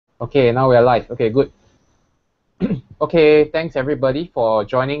Okay, now we're live. Okay, good. Okay, thanks everybody for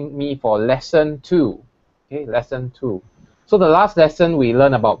joining me for lesson 2. Okay, lesson 2. So the last lesson we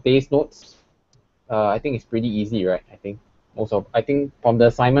learned about bass notes. I think it's pretty easy, right? I think from the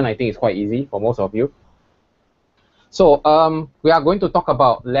assignment, I think it's quite easy for most of you. So we are going to talk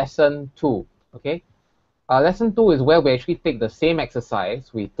about lesson 2. Okay, lesson 2 is where we actually take the same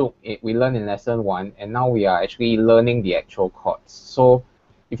exercise we learned in lesson 1, and now we are actually learning the actual chords. So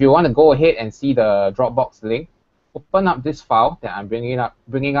if you want to go ahead and see the Dropbox link, open up this file that I'm bringing up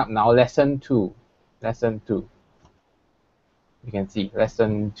now, lesson 2. Lesson 2. You can see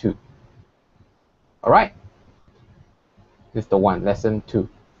lesson 2. All right. This is the one, lesson 2.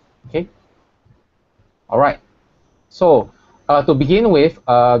 Okay. All right. So to begin with,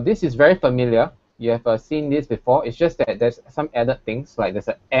 this is very familiar. You have seen this before. It's just that there's some added things, like there's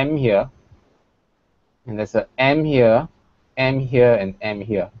an M here, and there's an M here, M here, and M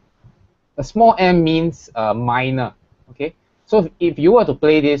here. A small m means minor. Okay, so if you were to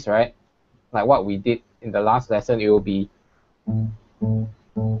play this, right, like what we did in the last lesson, it will be,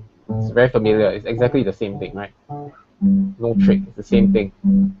 it's very familiar. It's exactly the same thing, right? No trick. It's the same thing.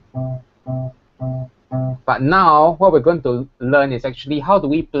 But now what we're going to learn is actually how do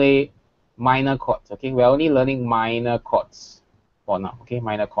we play minor chords. Okay, we're only learning minor chords for now. Okay,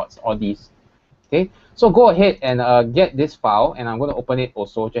 minor chords, all these. Okay, so go ahead and get this file, and I'm going to open it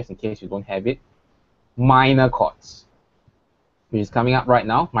also just in case you don't have it. Minor chords, which is coming up right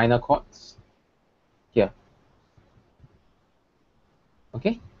now. Minor chords here.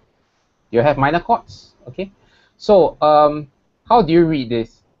 Okay, you have minor chords. Okay, so how do you read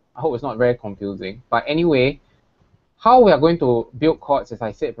this? I hope it's not very confusing. But anyway, how we are going to build chords, as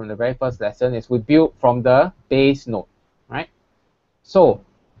I said from the very first lesson, is we build from the bass note, right? So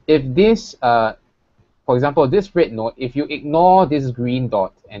if this, for example, this red note, if you ignore this green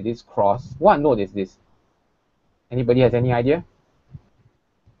dot and this cross, what note is this? Anybody has any idea?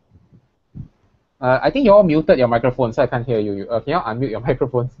 I think you all muted your microphone, so I can't hear you. Can you all unmute your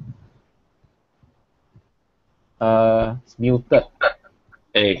microphones? It's muted.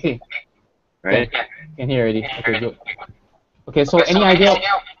 A. Okay. Right? Can hear already. Okay, good. Okay, so any idea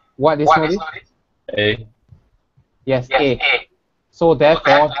what this note is? A. Yes, A. So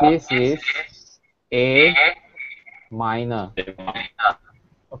therefore, this is A minor.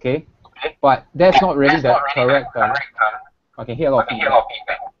 Okay, but that's not really the correct term. I can hear a lot of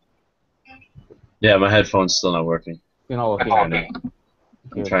feedback. Yeah, my headphone's still not working. Still not working.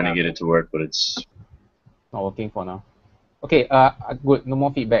 I'm trying to get it to work, but it's not working for now. Okay, good. No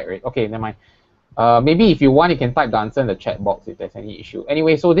more feedback, right? Okay, never mind. Maybe if you want, you can type the answer in the chat box if there's any issue.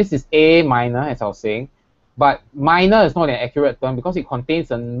 Anyway, so this is A minor, as I was saying. But minor is not an accurate term because it contains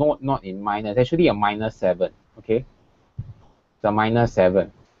a note not in minor. It's actually a minor 7. Okay, it's a minor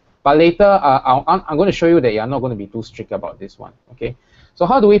 7. But later, I'm going to show you that you're not going to be too strict about this one. Okay, so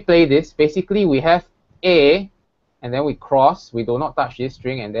how do we play this? Basically, we have A, and then we cross. We do not touch this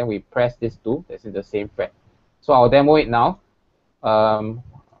string, and then we press this 2. That's in the same fret. So I'll demo it now.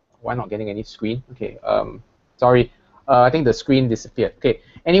 Why not getting any screen? Okay, sorry. I think the screen disappeared. Okay,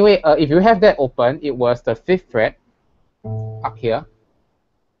 anyway, if you have that open, it was the 5th fret up here.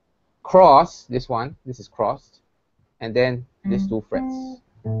 Cross, this one, this is crossed. And then these 2 frets.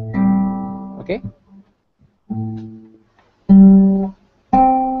 Okay?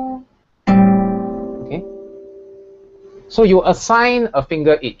 Okay. So you assign a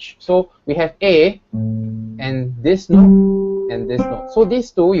finger each. So we have A and this note and this note. So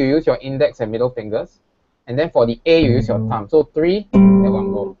these 2, you use your index and middle fingers. And then for the A, you use your thumb. So 3 at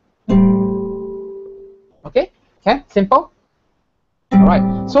one go. Okay? Okay? Simple?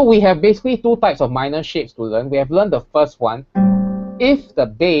 Alright. So we have basically 2 types of minor shapes to learn. We have learned the first one. If the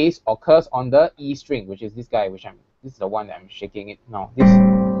bass occurs on the E string, which is this guy, this is the one that I'm shaking it now. This,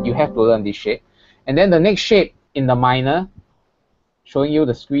 you have to learn this shape. And then the next shape in the minor, showing you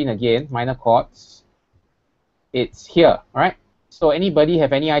the screen again, minor chords, it's here, alright? So anybody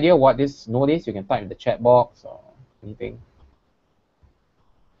have any idea what this note is? You can type in the chat box or anything.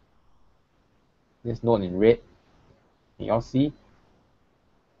 This note in red. Can you all see?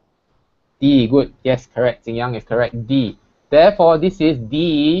 D, good. Yes, correct. Xing Yang is correct. D. Therefore, this is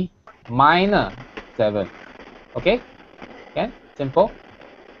D minor 7. Okay? Okay? Simple.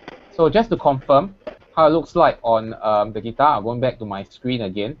 So just to confirm how it looks like on the guitar, I'm going back to my screen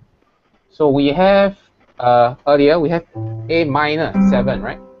again. So we have, earlier we have A minor 7,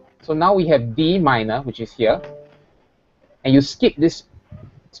 right? So now we have D minor, which is here. And you skip this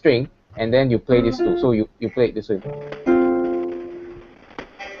string, and then you play this 2. So you play it this way.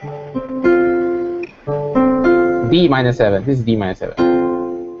 D minor 7. This is D minor 7.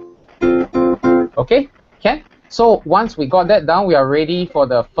 Okay, can? So once we got that down, we are ready for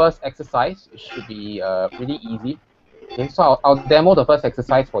the first exercise. It should be pretty easy. Okay, so I'll demo the first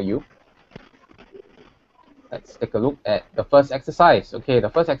exercise for you. Let's take a look at the first exercise. Okay, the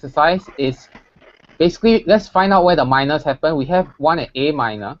first exercise is basically, let's find out where the minors happen. We have one at A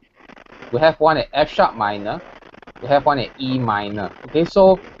minor, we have one at F sharp minor, we have one at E minor. Okay,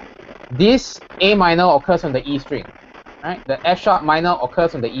 so this A minor occurs on the E string, right? The F sharp minor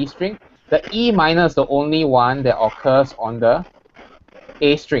occurs on the E string. The E minor is the only one that occurs on the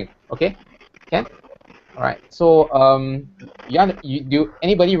A string. Okay, can? All right. So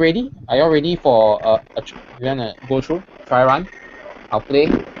anybody ready? Are you all ready for you wanna go through try run? I'll play.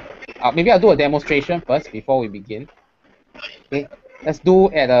 Maybe I'll do a demonstration first before we begin. Okay, let's do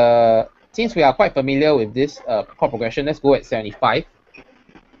at since we are quite familiar with this chord progression, let's go at 75.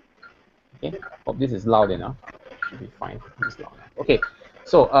 Okay, hope this is loud enough. Should be fine. This is loud enough. Okay,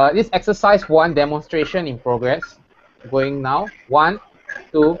 so this exercise 1 demonstration in progress. Going now. 1,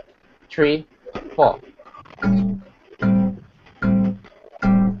 2, 3, 4.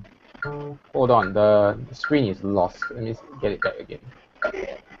 Hold on, the screen is lost. Let me get it back again.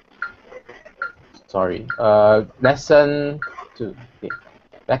 Sorry. Lesson 2. Okay.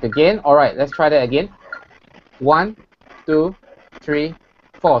 Back again. Alright, let's try that again. 1, 2, 3,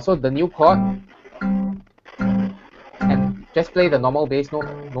 4. So the new chord. And just play the normal bass note,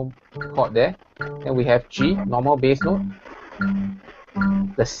 no chord there. Then we have G, normal bass note.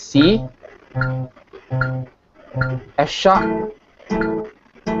 The C, F sharp,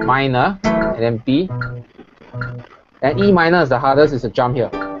 minor, and then B. And E minor is the hardest, is a jump here.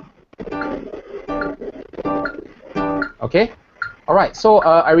 Okay? Alright, so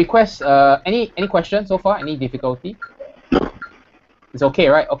I request any questions so far? Any difficulty? It's okay,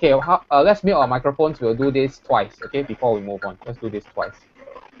 right? Okay, let's mute our microphones. We'll do this twice, okay, before we move on. Let's do this twice.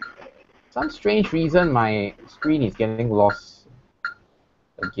 Some strange reason my screen is getting lost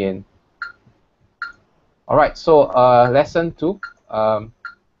again. Alright, so lesson 2,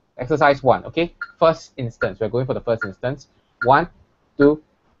 exercise 1, okay? First instance, we're going for the first instance. 1, 2,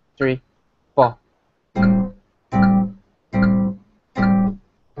 3, 4.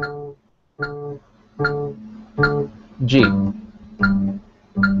 G,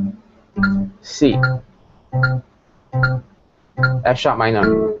 C, F sharp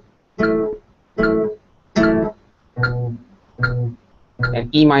minor, and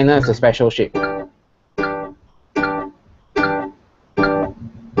E minor is a special shape.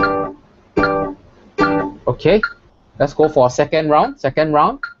 Okay, let's go for a second round. Second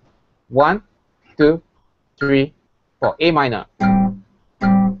round. 1, 2, 3, 4. A minor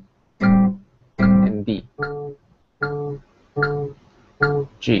and D.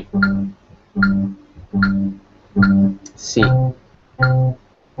 G, C,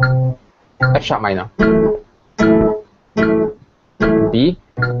 F sharp minor, B,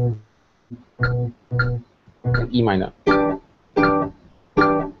 and E minor.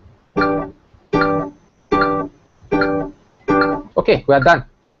 Okay, we are done.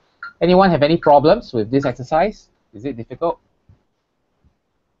 Anyone have any problems with this exercise? Is it difficult?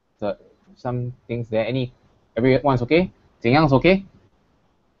 So, some things there. Everyone's okay? Jingyang's okay?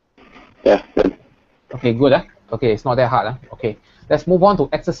 Yeah, good. Okay, good. Okay, it's not that hard. Okay, let's move on to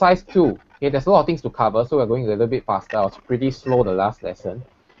exercise 2. Okay, there's a lot of things to cover, so we're going a little bit faster. I was pretty slow the last lesson.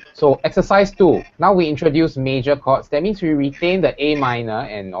 So exercise 2. Now we introduce major chords. That means we retain the A minor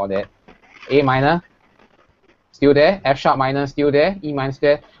and all that. A minor, still there. F sharp minor, still there. E minor,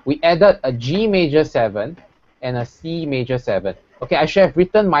 still there. We added a G major 7 and a C major 7. Okay, I should have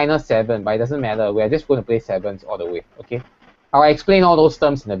written minor 7, but it doesn't matter. We're just going to play 7s all the way. Okay, I'll explain all those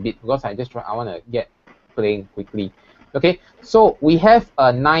terms in a bit because I want to get playing quickly. Okay, so we have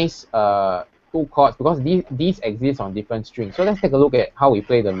a nice 2 chords because these exist on different strings. So let's take a look at how we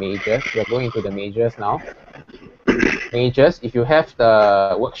play the majors. We're going into the majors now. Majors, if you have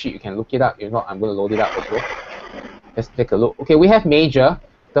the worksheet, you can look it up. If not, I'm going to load it up also. Let's take a look. Okay, we have major.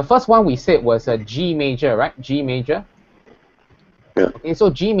 The first one we said was a G major, right? G major. Yeah. Okay, so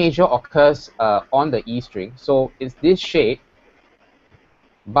G major occurs on the E string. So it's this shape.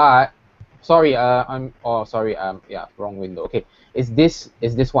 But sorry, yeah, wrong window. Okay, is this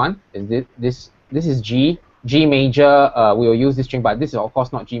one? Is this is G major? We will use this string, but this is of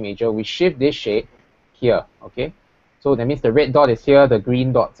course not G major. We shift this shape here. Okay, so that means the red dot is here, the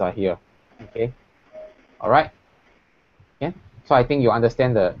green dots are here. Okay, all right. Okay, so I think you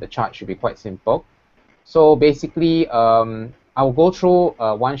understand the chart should be quite simple. So basically, I'll go through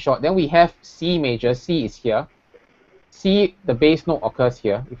one shot. Then we have C major. C is here. C, the bass note occurs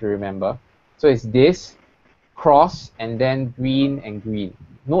here, if you remember. So it's this, cross, and then green and green.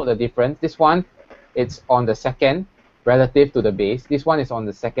 Note the difference. This one, it's on the second relative to the bass. This one is on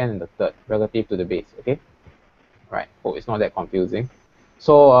the second and the third relative to the bass. Okay, right. Hope it's not that confusing.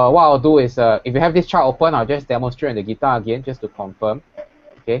 So what I'll do is, if you have this chart open, I'll just demonstrate on the guitar again just to confirm.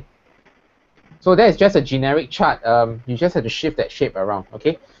 Okay. So that is just a generic chart. You just have to shift that shape around.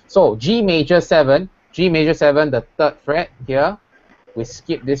 Okay. So G major 7, the third fret here. We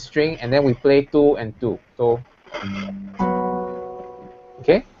skip this string and then we play 2 and 2. So,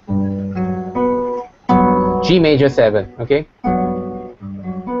 okay. G major 7. Okay.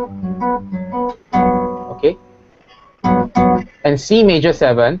 Okay. And C major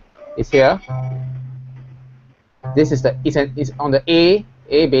 7 is here. This is it's on the A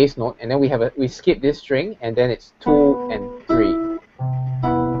bass note, and then we skip this string, and then it's 2 and 3.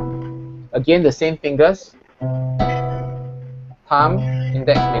 Again, the same fingers. Thumb,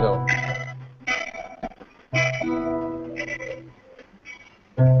 index, middle.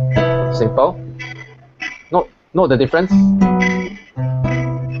 Simple. Note the difference.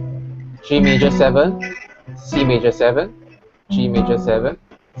 G major 7, C major 7, G major 7,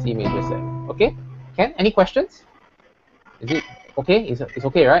 C major 7. Okay? Ken, any questions? Is it okay? It's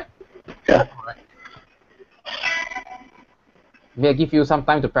okay, right? Yeah. All right. May I give you some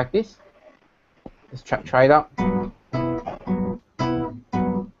time to practice? Let's try it out.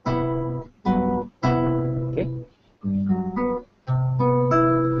 Okay.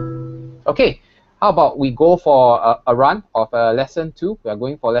 Okay. How about we go for a run of lesson 2? We are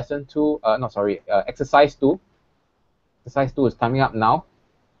going for lesson 2. Exercise 2. Exercise 2 is coming up now.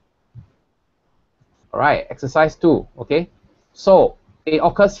 All right, exercise 2. Okay. So it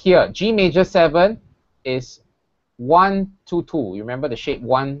occurs here. G major 7 is 1 2 2. You remember the shape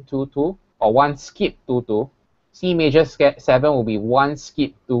 1 2 2 or 1 skip 2 2. C major 7 will be 1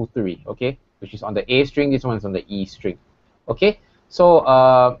 skip 2 3. Okay, which is on the A string. This one is on the E string. Okay.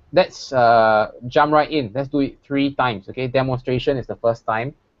 So let's jump right in. Let's do it 3 times. Okay, demonstration is the first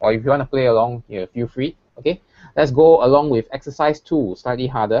time, or if you want to play along, here, feel free. Okay, let's go along with exercise 2, slightly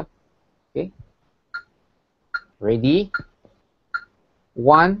harder. Okay, ready?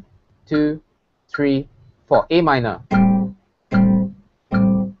 1 2 3 4. A minor,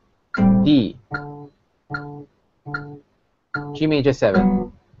 D, G major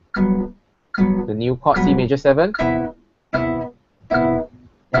 7, the new chord C major 7,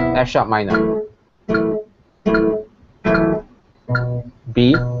 F sharp minor,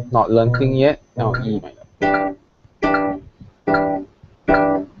 B, not learning yet, now E minor.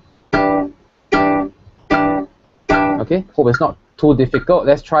 Okay, hope it's not too difficult.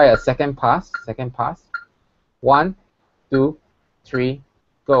 Let's try a second pass. 1 2 3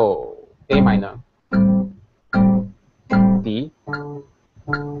 go. A minor, D,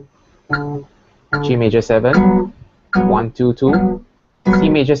 G major 7, 1 2 2, C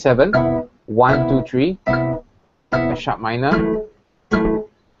major 7, 1 2 3, F sharp minor,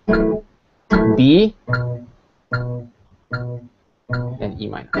 B, and E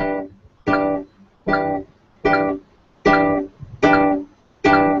minor.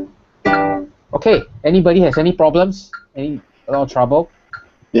 Okay, anybody has any problems? A lot of trouble?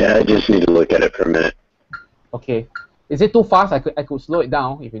 Yeah, I just need to look at it for a minute. Okay. Is it too fast? I could slow it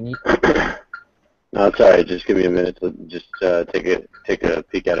down if you need. No, it's alright. Just give me a minute to just take a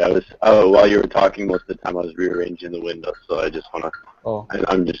peek at it. While you were talking, most of the time I was rearranging the window, so I just wanna. Oh.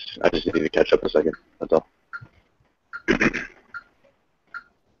 I just need to catch up a second. That's all.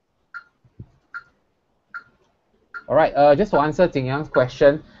 All right. Just to answer Jing Yang's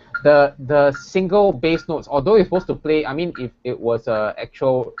question, the single bass notes, although you're supposed to play, I mean, if it was a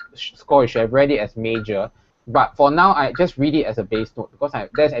actual score, you should have read it as major. But for now, I just read it as a bass note because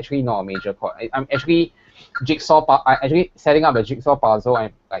that's actually not a major chord. I'm actually actually setting up a jigsaw puzzle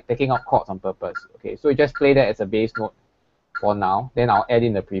and like taking out chords on purpose. Okay, so you just play that as a bass note for now. Then I'll add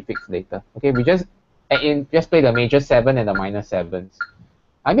in the prefix later. Okay, we just play the major 7 and the minor 7s.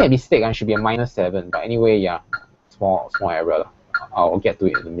 I made a mistake. I should be a minor 7, but anyway, yeah, small error. I'll get to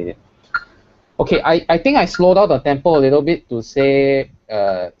it in a minute. Okay, I think I slowed down the tempo a little bit to say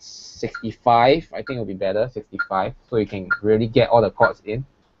 65. I think it'll be better, 65, so you can really get all the chords in.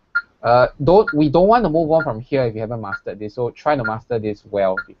 We don't want to move on from here if you haven't mastered this, so try to master this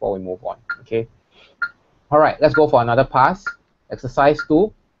well before we move on. Okay. All right, let's go for another pass. Exercise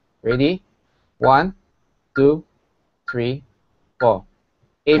 2. Ready? 1 2 3 4.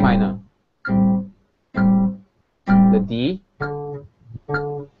 A minor, the D,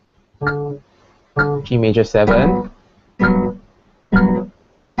 G major 7,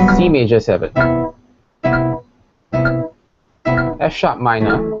 C major 7, F sharp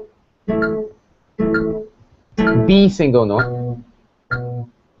minor, B single note,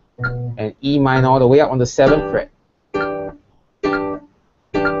 and E minor all the way up on the 7th fret. 1,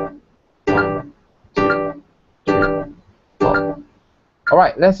 2, 3, 4. All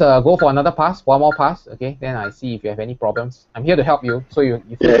right, let's go for another pass, one more pass, okay? Then I see if you have any problems. I'm here to help you, so you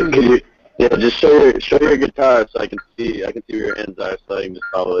feel free. Just show your guitar so I can see where your hands are, so I can just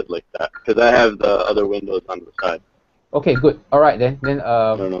follow it like that. Because I have the other windows on the side. Okay, good. All right then.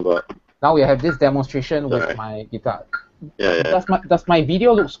 I don't know about. Now we have this demonstration Sorry. with my guitar. Yeah. Does my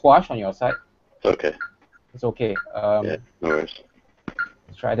video look squashed on your side? It's okay. It's okay. Yeah, no worries.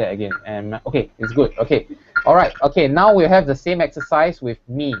 Let's try that again. And okay, it's good. Okay. All right. Okay. Now we have the same exercise with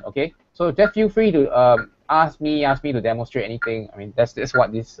me. Okay. So just feel free to ask me to demonstrate anything. I mean, that's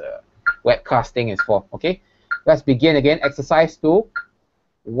what this webcasting is for. Okay. Let's begin again. Exercise 2.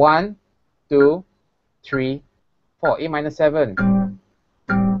 1, 2, 3, 4. A minor 7.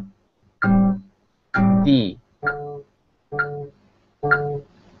 D.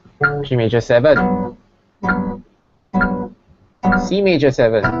 G major 7. C major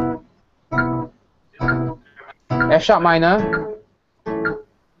 7. F sharp minor.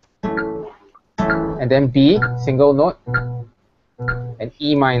 And then B, single note. And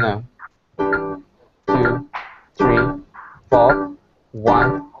E minor. 2, 3, 4.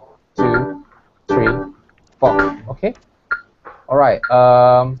 1, 2, 3, 4. Okay. All right.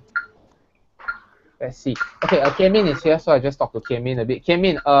 Let's see. Okay, Kian-Min is here, so I just talk to Kian-Min a bit.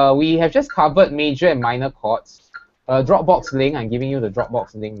 Kian-Min, we have just covered major and minor chords. Dropbox link. I'm giving you the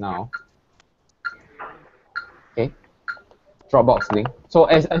Dropbox link now. Okay. Dropbox link. So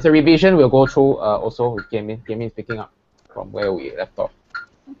as a revision, we'll go through also with Kian-Min. Kian-Min is picking up from where we left off.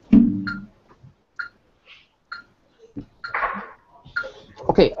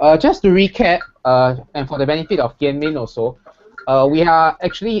 Okay, just to recap, and for the benefit of Kian-Min also, we are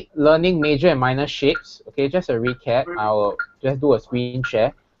actually learning major and minor shapes. Okay, just a recap. I'll just do a screen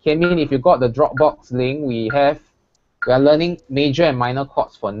share. Kian-Min, if you got the Dropbox link, we are learning major and minor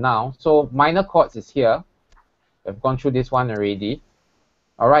chords for now. So minor chords is here. We've gone through this one already.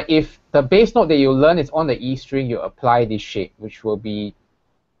 All right, if the bass note that you learn is on the E string, you apply this shape, which will be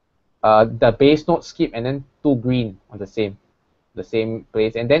the bass note skip and then 2 green on the same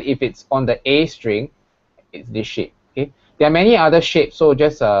place. And then if it's on the A string, it's this shape. Okay. There are many other shapes, so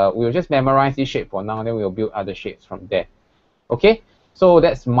just we'll just memorize this shape for now, then we'll build other shapes from there. Okay, so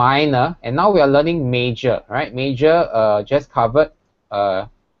that's minor, and now we are learning major, right? Major just covered, so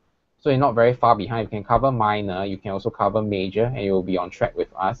you're not very far behind. You can cover minor, you can also cover major, and you'll be on track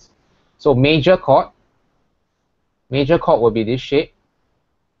with us. So major chord will be this shape,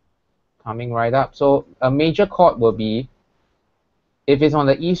 coming right up. So a major chord will be, if it's on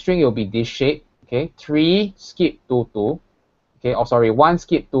the E string, it'll be this shape. Okay, 3 skip 2 2. Okay, oh sorry, 1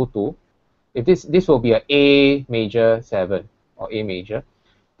 skip 2 2. If this will be a A major 7 or A major.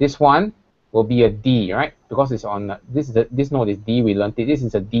 This one will be a D, right? Because it's on this note is D. We learned it. This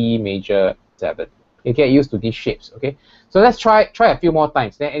is a D major 7. You get used to these shapes. Okay, so let's try a few more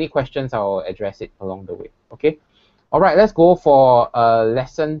times. Then any questions, I'll address it along the way. Okay. All right, let's go for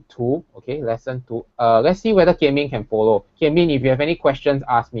lesson 2. Okay, lesson 2. Let's see whether Kian-Min can follow. Kian-Min, if you have any questions,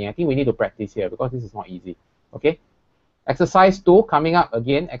 ask me. I think we need to practice here because this is not easy. Okay. Exercise 2 coming up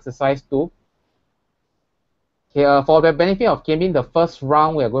again. Exercise 2. Okay, for the benefit of Kian-Min, the first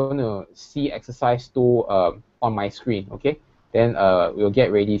round we're going to see exercise 2 on my screen. Okay. Then we'll get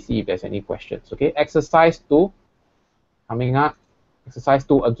ready, see if there's any questions. Okay. Exercise 2 coming up. Exercise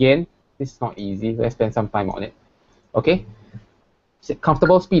 2 again. This is not easy. Let's spend some time on it. Okay,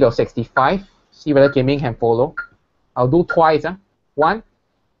 comfortable speed of 65. See whether Kian-Min can follow. I'll do twice. 1,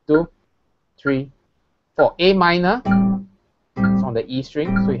 2, 3, 4. A minor. It's on the E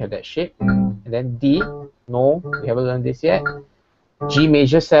string, so you have that shape. And then D. No, we haven't learned this yet. G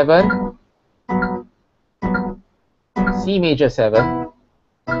major 7. C major 7.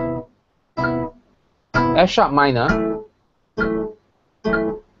 F sharp minor.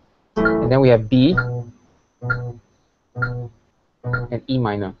 And then we have B. And E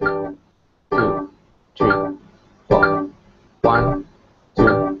minor. 2, 3, 4. 1,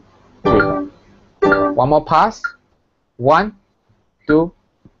 2, 3. One more pass. 1, 2,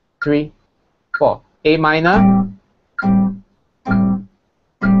 3, 4. A minor.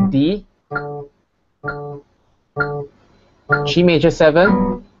 D. G major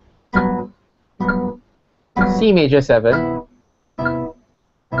 7. C major 7.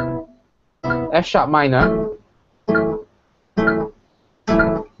 F sharp minor.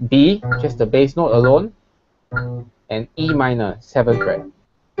 B, just the bass note alone, and E minor, 7th fret.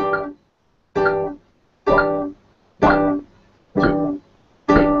 4, 1, 2,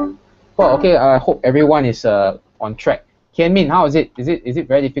 3, 4. Okay, I hope everyone is on track. Kian Min, how is it? Is it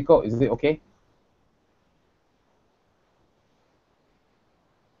very difficult? Is it okay?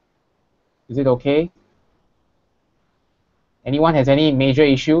 Is it okay? Anyone has any major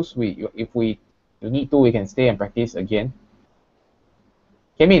issues? If you need to, we can stay and practice again.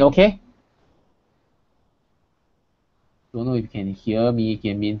 Kian Min, okay? Don't know if you can hear me,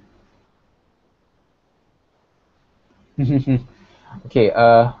 Kian Min. Okay,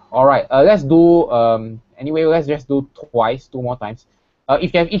 all right. Let's do anyway. Let's just do two more times.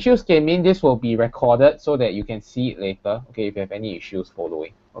 If you have issues, Kian Min, this will be recorded so that you can see it later. Okay, if you have any issues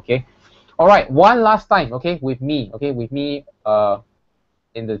following. Okay. All right. One last time. Okay, with me. Okay, with me.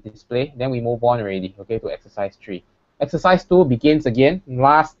 In the display. Then we move on already. Okay, to exercise 3. Exercise 2 begins again.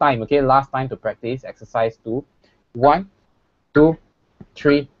 Last time. Okay, last time to practice exercise 2. 1, 2,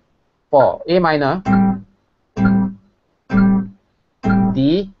 3, 4. A minor.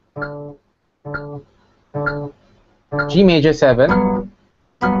 D, G major 7,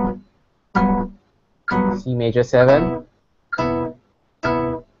 C major 7,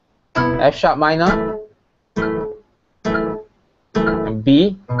 F sharp minor, and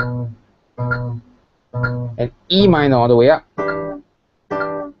B, and E minor all the way up. 3,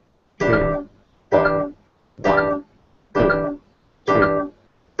 4, 1, 2, 3.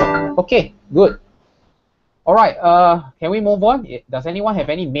 Okay, good. All right. Can we move on? Does anyone have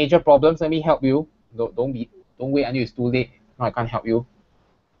any major problems? Let me help you. Don't wait until it's too late. No, I can't help you.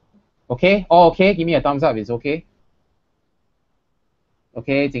 Okay. Oh, okay. Give me a thumbs up. It's okay.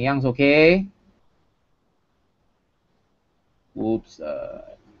 Okay. Jing Yang's okay. Oops.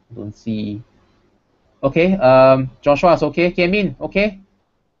 Don't see. Okay. Joshua's okay. Kian Min, okay.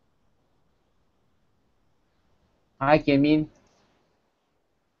 Hi, Kian Min.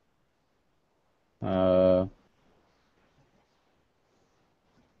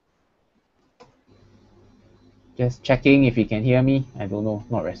 Just checking if you can hear me. I don't know.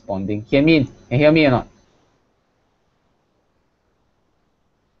 Not responding. Kian Min, can you hear me or not?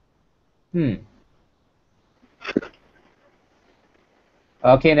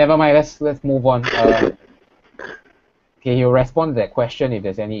 Okay, never mind. Let's move on. Okay, he'll respond to that question if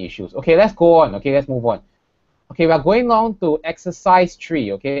there's any issues. Okay, let's go on. Okay, let's move on. Okay, we are going on to exercise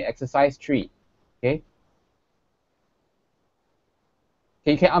 3. Okay, exercise 3. Okay.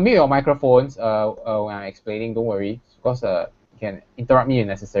 Okay, you can unmute your microphones when I'm explaining. Don't worry, because you can interrupt me if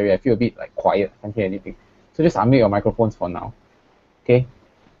necessary. I feel a bit like quiet. I can't hear anything. So just unmute your microphones for now. Okay.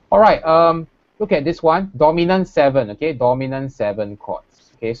 All right. Look at this one. Dominant 7. Okay, dominant 7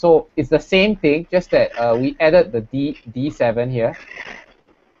 chords. Okay, so it's the same thing, just that we added the D7 here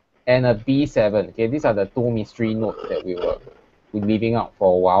and a B7. Okay, these are the two mystery notes that we were leaving out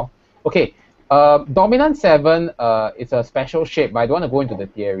for a while. Okay, dominant 7 is a special shape, but I don't want to go into the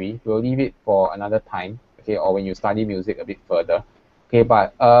theory. We'll leave it for another time. Okay, or when you study music a bit further. Okay,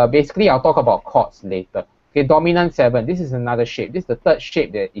 but basically I'll talk about chords later. Okay, dominant 7. This is another shape. This is the third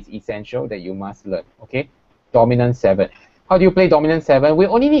shape that is essential that you must learn. Okay, dominant 7. How do you play dominant 7? We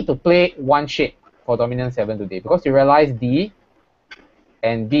only need to play one shape for dominant 7 today, because you realize D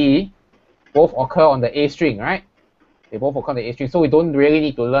and B both occur on the A string, right? They both occur on the A string, so we don't really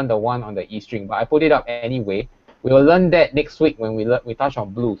need to learn the one on the E string, but I put it up anyway. We will learn that next week when we touch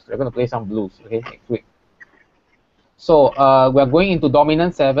on blues. We're going to play some blues, okay, next week. So we're going into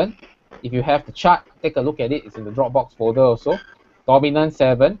dominant 7. If you have the chart, take a look at it. It's in the Dropbox folder also. Dominant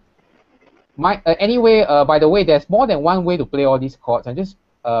 7. Anyway, by the way, there's more than one way to play all these chords. I'm just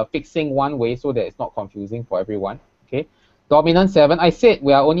fixing one way so that it's not confusing for everyone. Okay, dominant 7. I said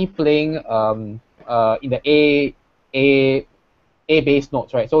we are only playing in the A bass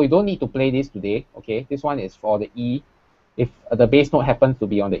notes, right? So we don't need to play this today. Okay, this one is for the E. If the bass note happens to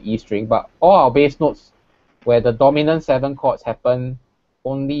be on the E string, but all our bass notes where the dominant 7 chords happen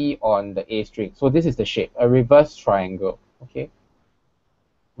only on the A string. So this is the shape, a reverse triangle. Okay.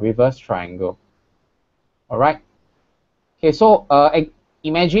 Reverse triangle. All right. Okay, so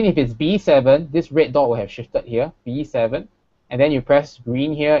imagine if it's B7, this red dot will have shifted here, B7, and then you press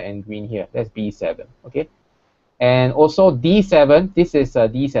green here and green here. That's B7. Okay, and also D7. This is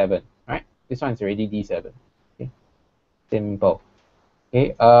D7, right? This one is already D7. Okay, simple.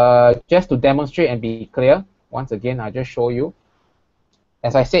 Okay, just to demonstrate and be clear, once again, I'll just show you.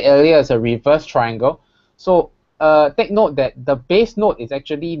 As I said earlier, it's a reverse triangle. So take note that the bass note is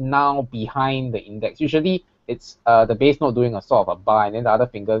actually now behind the index. Usually it's the bass note doing a sort of a bar, and then the other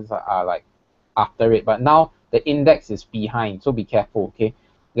fingers are like after it. But now the index is behind, so be careful, okay?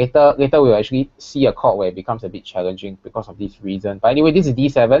 Later we'll actually see a chord where it becomes a bit challenging because of this reason. But anyway, this is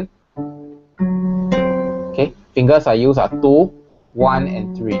D7. Okay, fingers I use are 2, 1,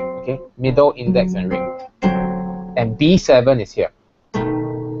 and 3. Okay, middle, index, and ring. and B7 is here.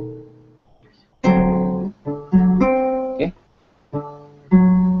 Okay.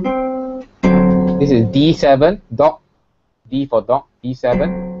 This is D7, dog, D for dog,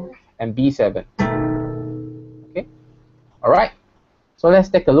 D7, and B7. Okay. All right. So let's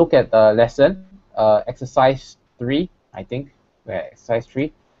take a look at the lesson, exercise 3, I think. Exercise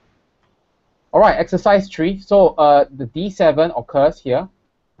 3. All right, exercise 3. So the D7 occurs here,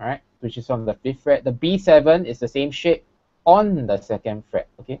 all right, which is on the 5th fret. The B7 is the same shape on the 2nd fret,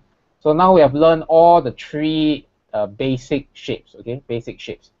 okay? So now we have learned all the 3 basic shapes, okay? Basic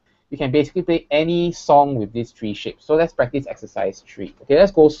shapes. You can basically play any song with these 3 shapes. So let's practice exercise 3. Okay,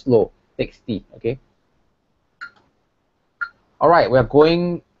 let's go slow. Take T, okay? All right, we're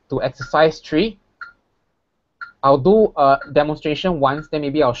going to exercise 3. I'll do a demonstration once, then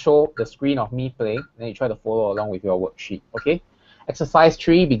maybe I'll show the screen of me playing, then you try to follow along with your worksheet, okay? Exercise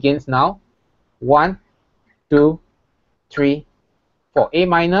 3 begins now. 1, 2, 3, 4. A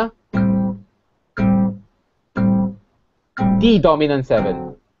minor, D dominant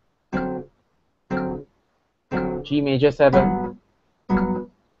 7, G major 7,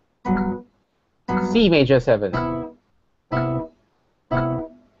 C major 7,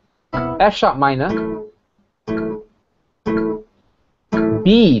 F sharp minor,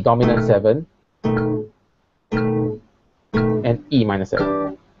 B dominant 7, and E minor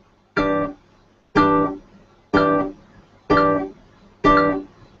 7.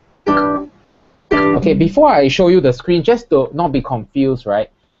 Okay, before I show you the screen, just to not be confused,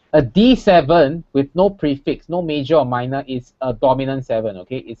 right? A D7 with no prefix, no major or minor, is a dominant 7,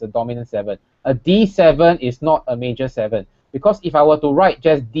 okay? It's a dominant 7. A D7 is not a major 7. Because if I were to write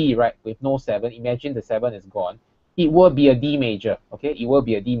just D, right, with no 7, imagine the 7 is gone, it will be a D major, okay? It will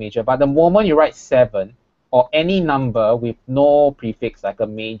be a D major. But the moment you write 7, or any number with no prefix, like a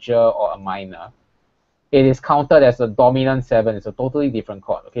major or a minor, it is counted as a dominant 7. It's a totally different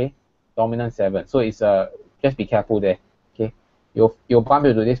chord, okay? Dominant 7. So it's just be careful there. Okay, you'll bump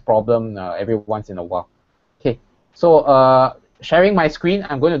into this problem every once in a while. Okay, so sharing my screen,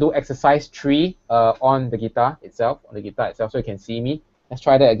 I'm going to do exercise 3 on the guitar itself, so you can see me. Let's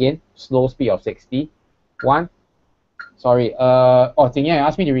try that again. Slow speed of 60. 1. Sorry. Oh, Jing Yang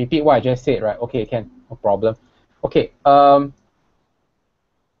asked me to repeat what I just said, right? Okay, can, no problem. Okay. Go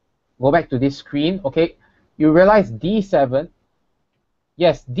back to this screen. Okay, you realize D7.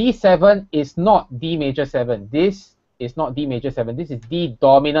 Yes, D7 is not D major 7. This is not D major 7. This is D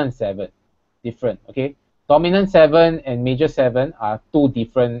dominant 7. Different, okay? Dominant 7 and major 7 are 2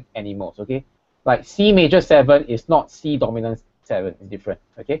 different animals, okay? Like C major 7 is not C dominant 7. It's different,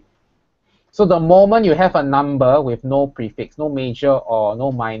 okay? So the moment you have a number with no prefix, no major or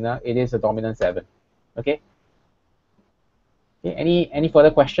no minor, it is a dominant 7, okay? Okay, any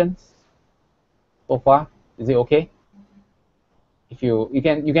further questions so far? Is it okay? If you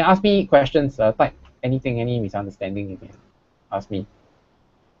can ask me questions, type anything, any misunderstanding, you can ask me.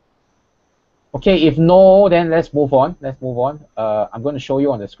 Okay, if no, then let's move on. I'm going to show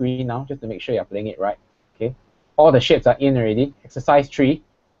you on the screen now, just to make sure you're playing it right. Okay, all the shapes are in already. Exercise 3,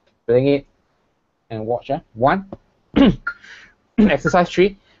 playing it and watch. 1, exercise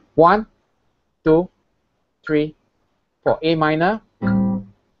 3, 1, 2, 3, 4. A minor,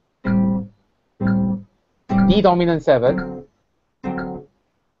 D dominant 7,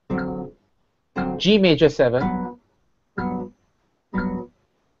 G major 7,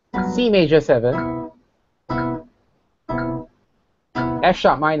 C major 7, F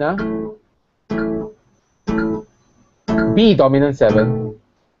sharp minor, B dominant 7,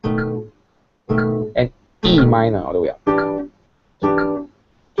 and E minor all the way up.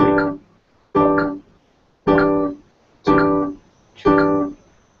 2, 3.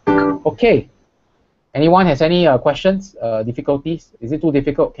 Okay. Anyone has any questions, difficulties? Is it too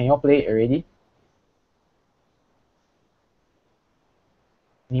difficult? Can you all play it already?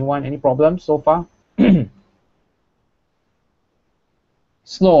 Anyone, any problems so far?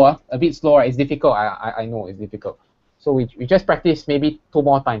 Slower, a bit slower. It's difficult. I know it's difficult. So we just practice maybe 2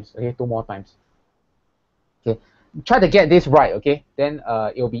 more times. Okay, 2 more times. Okay, try to get this right. Okay, then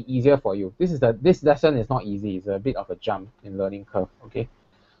it'll be easier for you. This lesson is not easy. It's a bit of a jump in learning curve. Okay,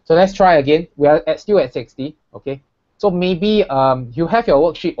 so let's try again. We are still at 60. Okay, so maybe you have your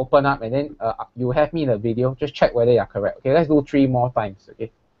worksheet open up and then you have me in the video. Just check whether you're correct. Okay, let's do 3 more times. Okay,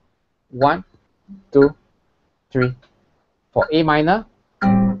 1, 2, 3, 4. A minor,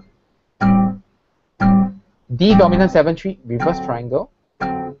 D dominant 7, 3, reverse triangle,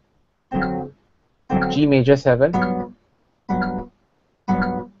 G major 7,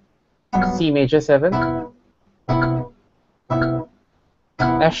 C major 7,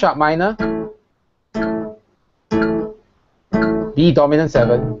 F sharp minor, D dominant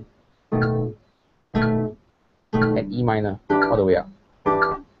 7, and E minor all the way up.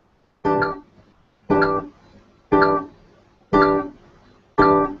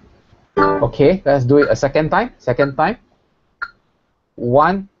 Okay, let's do it a second time. Second time.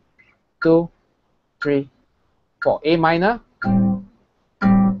 1, 2, 3, 4. A minor,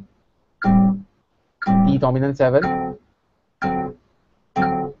 D dominant 7,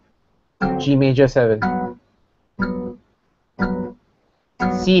 G major 7,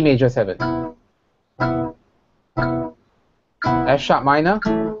 C major 7, F sharp minor,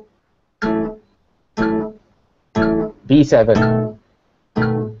 B7,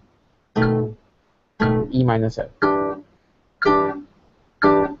 E minor 7.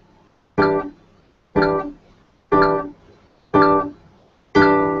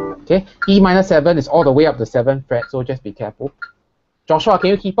 Okay, E minor 7 is all the way up the 7th fret, so just be careful. Joshua, can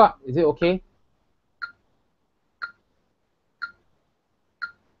you keep up? Is it okay?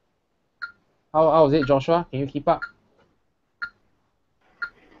 How is it, Joshua? Can you keep up?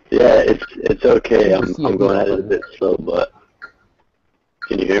 Yeah, it's okay. I'm going at it a bit bit slow, but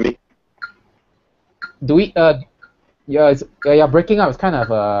can you hear me? Do we yeah, you're breaking up. It's kind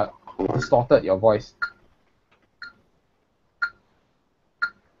of distorted your voice.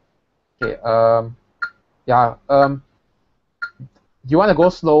 Okay, yeah, you want to go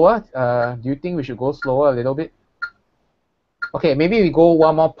slower? Do you think we should go slower a little bit? Okay, maybe we go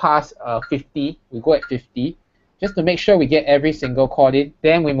one more past 50. We go at 50, just to make sure we get every single chord in.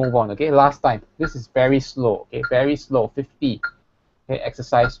 Then we move on. Okay, last time. This is very slow. Okay, very slow. 50. Okay,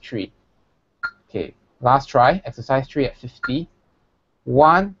 exercise 3. Okay, last try. Exercise 3 at 50.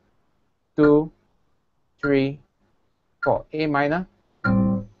 1, 2, 3, 4. A minor.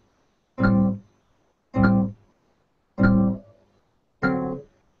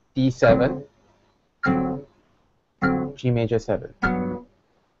 D7. G major 7,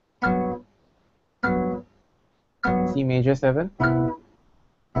 C major 7,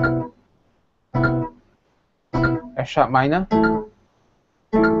 F sharp minor,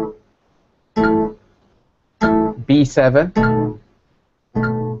 B7,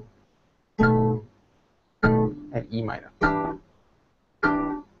 and E minor.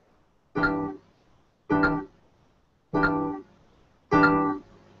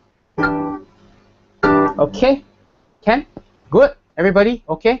 Okay, Ken? Good? Everybody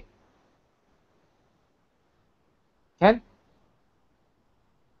okay? Ken?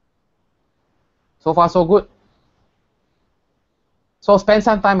 So far so good? So spend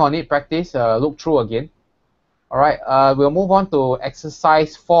some time on it, practice, look through again. Alright, we'll move on to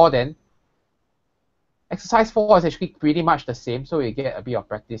exercise 4 then. Exercise 4 is actually pretty much the same, so you get a bit of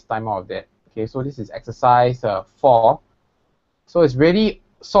practice time out of that. Okay, so this is exercise 4. So it's really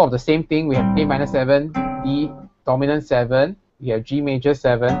sort of the same thing. We have A minor 7, D dominant 7, we have G major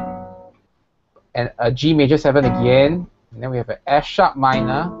 7, and a G major 7 again, and then we have an F sharp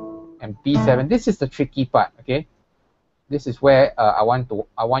minor and B7. This is the tricky part, okay? This is where I want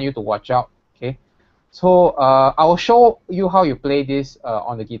you to watch out, okay? So I will show you how you play this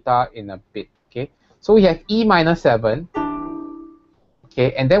on the guitar in a bit, okay? So we have E minor 7,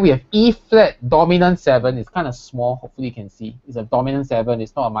 okay, and then we have E flat dominant 7. It's kind of small, hopefully you can see. It's a dominant 7,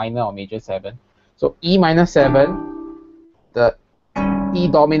 it's not a minor or major 7. So E minor 7, the E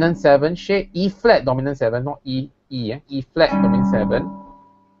dominant 7 shape, E flat dominant 7, not E, E flat dominant 7,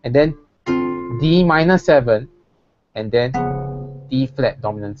 and then D minor 7, and then D flat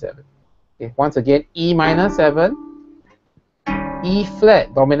dominant 7. Okay, once again, E minor 7, E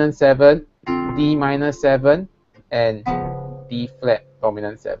flat dominant 7, D minor 7, and D flat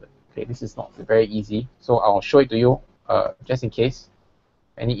dominant 7. Okay, this is not very easy, so I'll show it to you just in case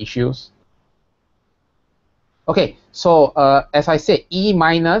any issues. Okay, so as I said, E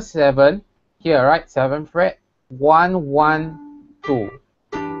minor 7 here, right? 7th fret, 1, 1, 2.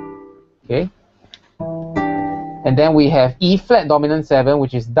 Okay, and then we have E flat dominant 7,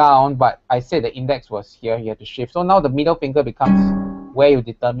 which is down, but I said the index was here. You have to shift. So now the middle finger becomes where you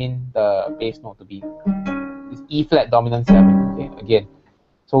determine the bass note to be. It's E flat dominant 7. Okay, again.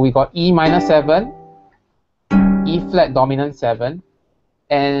 So we got E minor 7, E flat dominant 7,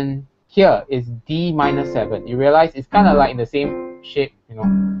 and here is D minor 7. You realize it's kind of like in the same shape, you know.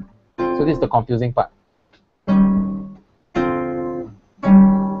 So this is the confusing part.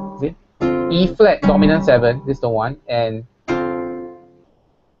 See? E flat dominant 7, this is the one, and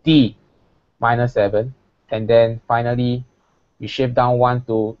D minor 7, and then finally we shift down 1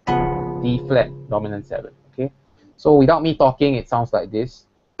 to D flat dominant 7. Okay, so without me talking, it sounds like this.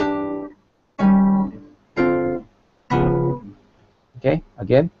 Okay,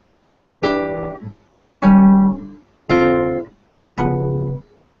 again.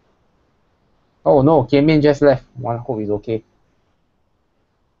 Oh no, Kian just left. One hope is okay.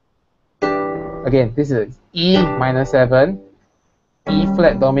 Again, this is E minor 7, E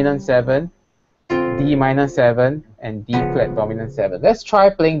flat dominant 7, D minor 7, and D flat dominant 7. Let's try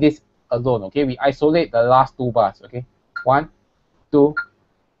playing this alone, okay? We isolate the last two bars, okay? 1, 2,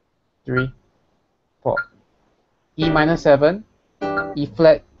 3, 4. E minor 7, E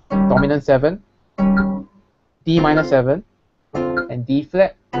flat dominant 7, D minor 7, and D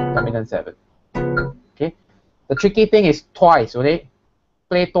flat dominant 7. Okay? The tricky thing is twice, okay?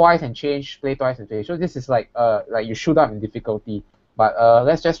 Play twice and change, play twice and change. So this is like you shoot up in difficulty. But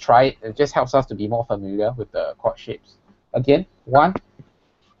let's just try it. It just helps us to be more familiar with the chord shapes. Again, 1,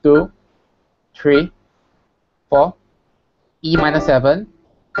 2, 3, 4. E minor 7,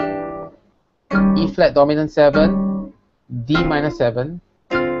 E flat dominant 7, D minor 7,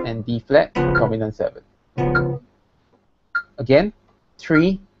 and D flat dominant 7. Again,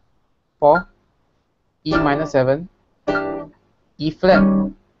 3, 4, E minor 7, E flat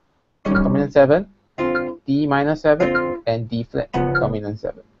dominant 7, D minor 7, and D flat dominant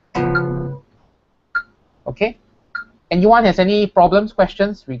 7. Okay? Anyone has any problems,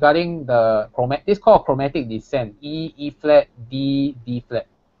 questions regarding the chromatic? This is called chromatic descent. E, E flat, D, D flat.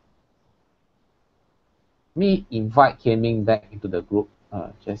 Let me invite Kian back into the group,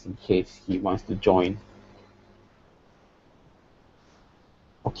 just in case he wants to join.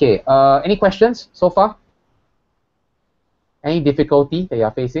 Okay, any questions so far? Any difficulty that you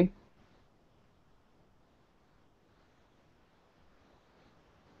are facing?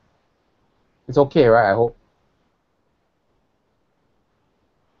 It's okay, right? I hope.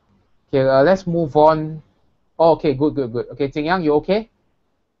 Okay, let's move on. Oh, okay, good. Okay, Jingyang, you okay?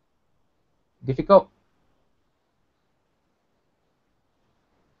 Difficult?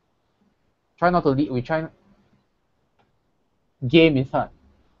 Try not to lead. We try. Game is hard.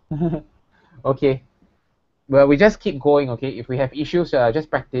 Okay. Well, we just keep going, okay? If we have issues, just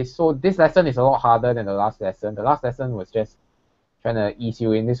practice. So this lesson is a lot harder than the last lesson. The last lesson was just trying to ease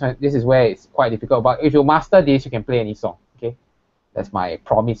you in. This is where it's quite difficult. But if you master this, you can play any song, okay? That's my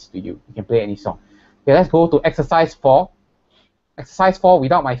promise to you. You can play any song. Okay, let's go to exercise 4. Exercise 4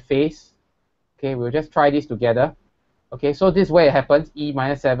 without my face. Okay, we'll just try this together. Okay, so this is where it happens. E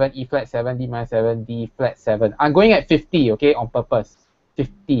minor 7, E flat 7, D minor 7, D flat 7. I'm going at 50, okay, on purpose.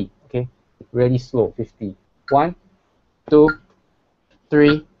 50, okay? Really slow, 50. 1, 2,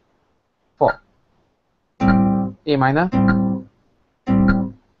 3, 4. A minor,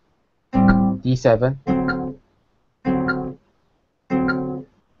 D7,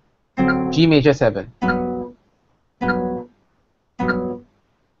 G major 7,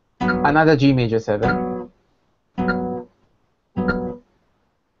 another G major 7,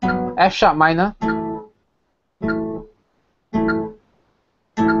 F sharp minor,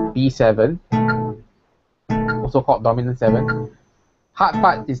 B7, also called dominant 7. Hard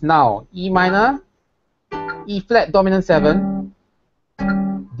part is now E minor, E flat dominant 7,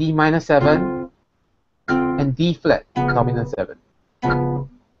 D minor 7, and D flat dominant 7.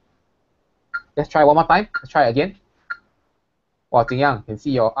 Let's try one more time. Let's try again. Wow, Jingyang, can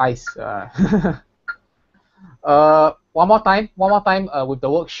see your eyes. One more time with the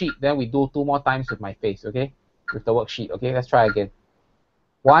worksheet. Then we do 2 more times with my face, okay? With the worksheet, okay? Let's try again.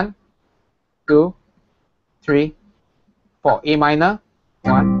 1, 2, 3, 4. A minor.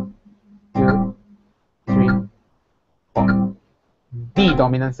 1, 2, 3, 4. D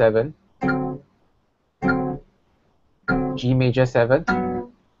dominant 7. G major 7.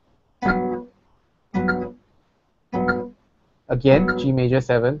 Again, G major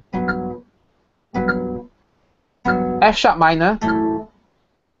 7. F sharp minor.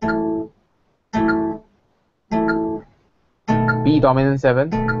 B dominant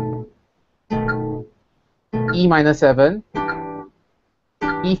 7. E minor 7.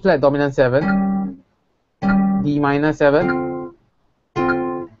 E flat dominant 7. D minor 7.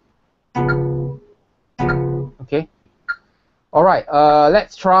 Okay. All right.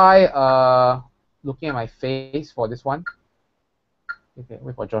 Let's try looking at my face for this one. Okay,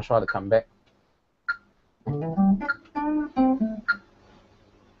 wait for Joshua to come back.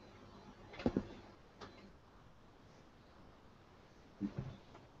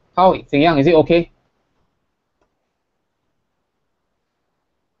 How, Jingyang, is it okay?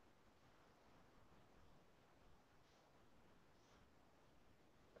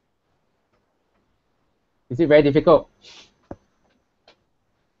 Is it very difficult?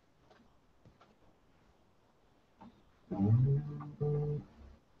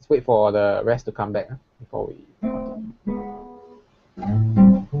 Let's wait for the rest to come back before we.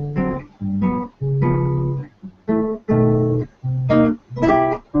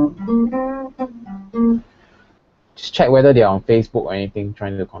 just check whether they are on Facebook or anything,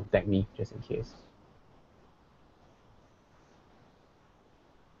 trying to contact me, just in case.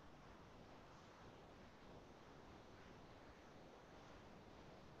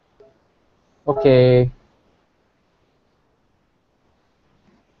 Okay.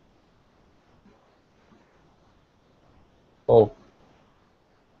 Oh.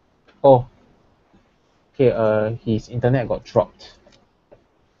 Oh. Okay, his internet got dropped.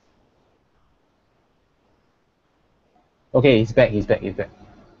 Okay, he's back.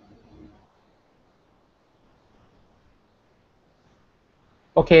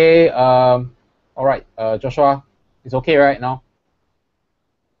 Okay, all right, Joshua, it's okay right now?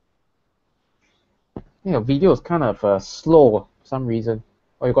 Yeah, your video is kind of slow for some reason.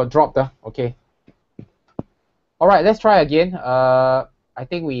 Oh, you got dropped, okay. All right, let's try again. I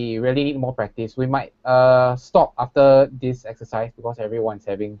think we really need more practice. We might stop after this exercise because everyone's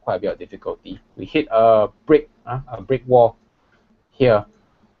having quite a bit of difficulty. We hit a brick wall here.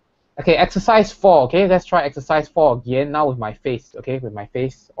 Okay, exercise 4. Okay, let's try exercise 4 again. Now with my face. Okay, with my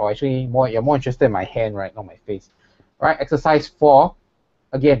face, or actually you're more interested in my hand, right? Not my face. All right, exercise 4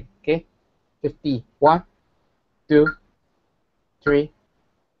 again. Okay, 50. 1, 2, 3,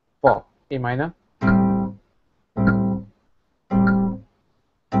 4. A minor.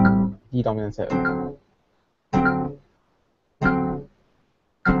 D dominant 7.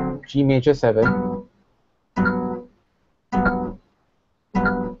 G major 7.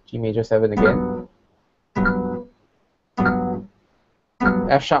 G major 7 again.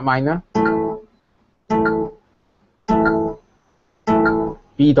 F sharp minor.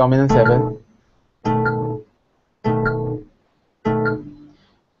 B dominant 7.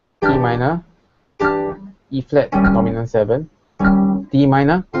 E minor. E flat dominant 7. D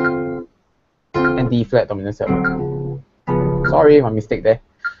minor. And D flat dominant 7. Sorry, my mistake there.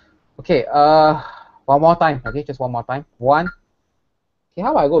 Okay, one more time. Okay, just one more time. 1. Okay,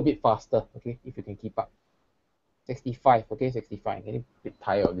 how about I go a bit faster? Okay, if you can keep up. 65. Okay, 65. I'm getting a bit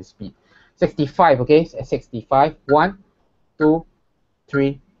tired of this speed. 65. Okay, at 65. 1, 2,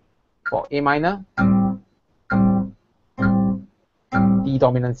 3, 4. A minor. D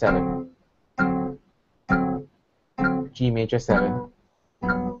dominant 7. G major 7.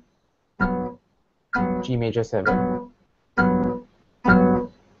 G major 7.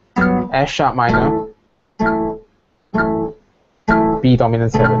 F sharp minor. B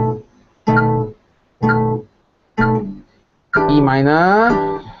dominant 7. E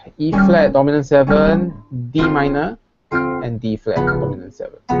minor, E flat dominant 7, D minor, and D flat dominant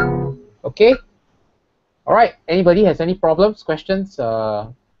 7. Okay? Alright, anybody has any problems, questions,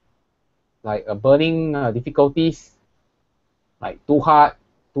 like burning difficulties, like too hard,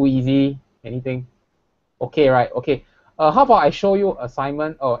 too easy, anything? Okay, right, okay. How about I show you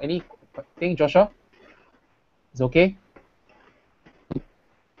assignment or anything, Joshua? It's okay?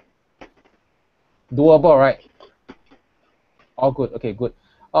 Doable, right? All good, okay, good.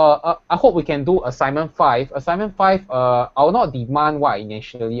 I hope we can do assignment 5. Assignment 5, I will not demand what I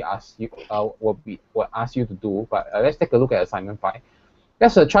initially asked you, will ask you to do, but let's take a look at assignment 5.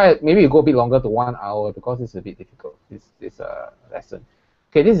 Let's try it. Maybe you go a bit longer to 1 hour because it's a bit difficult, this lesson.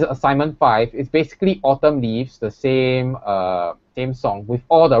 Okay, this is assignment 5. It's basically Autumn Leaves, the same song with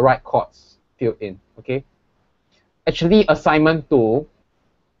all the right chords filled in, okay? Actually, assignment 2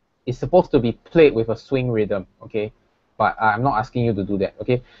 is supposed to be played with a swing rhythm, okay? But I'm not asking you to do that,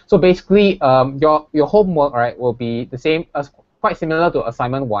 okay? So basically, your homework, right, will be the same, quite similar to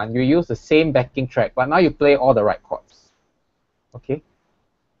assignment 1. You use the same backing track, but now you play all the right chords, okay?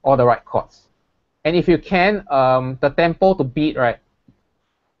 All the right chords. And if you can, the tempo to beat, right,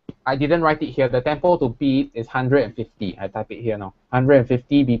 I didn't write it here. The tempo to beat is 150. I type it here now.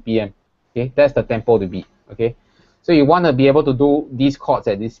 150 BPM. Okay, that's the tempo to beat. Okay, so you want to be able to do these chords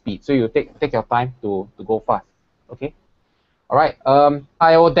at this speed. So you take your time to go fast. Okay. All right.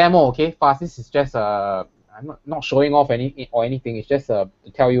 I will demo. Okay, fast. This is just I'm not showing off anything. It's just to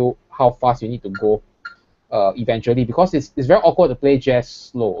tell you how fast you need to go. Eventually, because it's very awkward to play jazz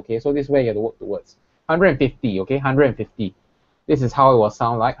slow. Okay, so this way you have to work towards 150. Okay, 150. This is how it will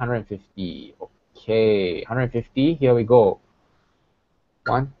sound like. 150. Okay, 150. Here we go.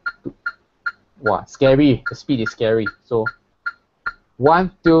 1, 2. Wow, scary. The speed is scary. So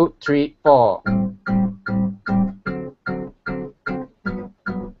 1, 2, 3, 4.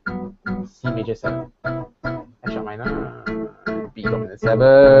 C major 7. F sharp minor. B dominant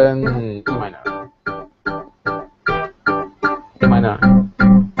 7. E minor. A minor.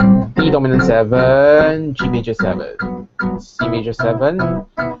 D dominant 7. G major 7. C major 7.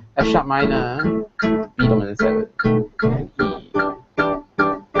 F sharp minor. B dominant 7. And E.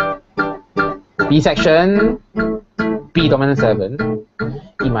 B section. B dominant 7,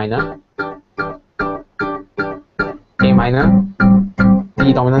 E minor, A minor,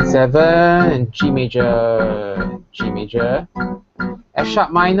 D dominant 7, and G major, F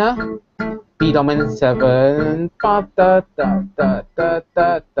sharp minor, B dominant 7, da da da da da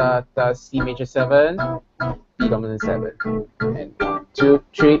da da da, C major 7, B dominant 7, and 1, 2,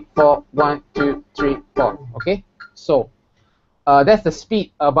 3, 4, 1, 2, 3, 4. Okay, so that's the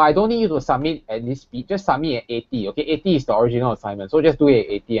speed, but I don't need you to submit at this speed. Just submit at 80. Okay, 80 is the original assignment, so just do it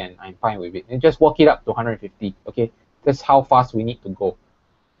at 80 and I'm fine with it. And just work it up to 150. Okay, that's how fast we need to go.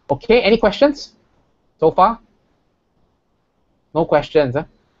 Okay, any questions so far? No questions. Huh?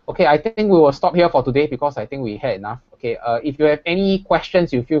 Okay, I think we will stop here for today because I think we had enough. Okay, if you have any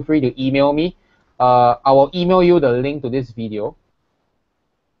questions, you feel free to email me. I will email you the link to this video.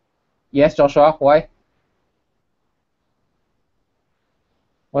 Yes, Joshua, why?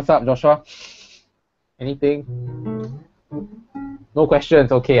 What's up, Joshua? Anything? No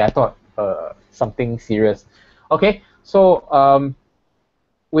questions. Okay, I thought something serious. Okay, so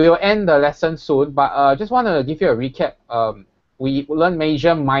we will end the lesson soon, but just want to give you a recap. We learned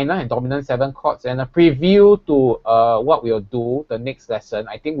major, minor, and dominant 7 chords, and a preview to what we'll do the next lesson.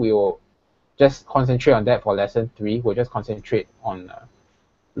 I think we will just concentrate on that for lesson 3. We'll just concentrate on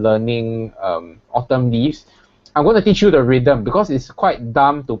learning autumn leaves. I'm going to teach you the rhythm because it's quite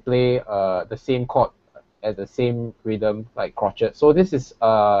dumb to play the same chord at the same rhythm like crotchet. So this is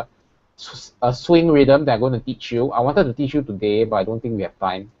a swing rhythm that I'm going to teach you. I wanted to teach you today, but I don't think we have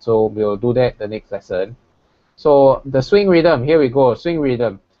time. So we'll do that the next lesson. So the swing rhythm, here we go, swing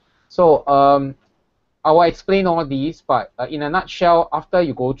rhythm. So I will explain all these, but in a nutshell, after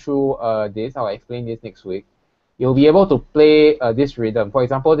you go through this, I'll explain this next week. You'll be able to play this rhythm. For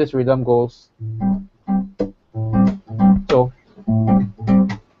example, this rhythm goes so.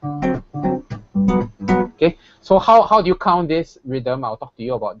 Okay, so how do you count this rhythm? I'll talk to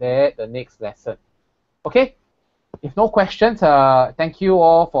you about that the next lesson. Okay, if no questions, thank you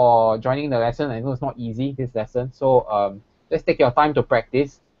all for joining the lesson. I know it's not easy, this lesson, so let's take your time to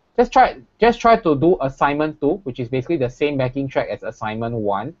practice. Just try to do assignment 2, which is basically the same backing track as assignment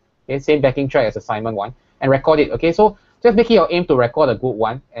 1. Okay, same backing track as assignment 1, and record it. Okay, so just make it your aim to record a good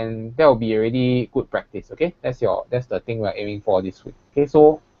one, and that will be already good practice. Okay, that's the thing we're aiming for this week. Okay,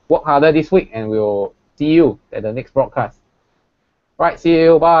 so work harder this week, and we'll see you at the next broadcast. Right, see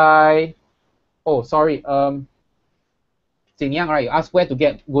you, bye. Oh, sorry, Jin Yang, right, you asked where to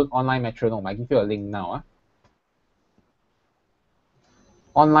get good online metronome. I give you a link now.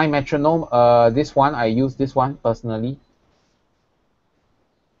 Online metronome, this one, I use this one personally.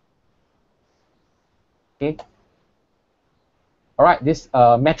 Okay. All right, this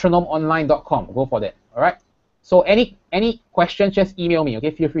metronomeonline.com. Go for that. All right. So any questions, just email me. Okay,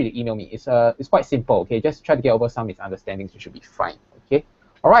 feel free to email me. It's quite simple. Okay, just try to get over some misunderstandings. You should be fine. Okay.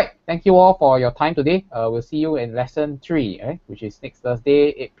 All right. Thank you all for your time today. We'll see you in lesson 3, which is next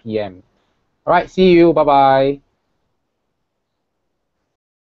Thursday, 8 p.m. All right. See you. Bye bye.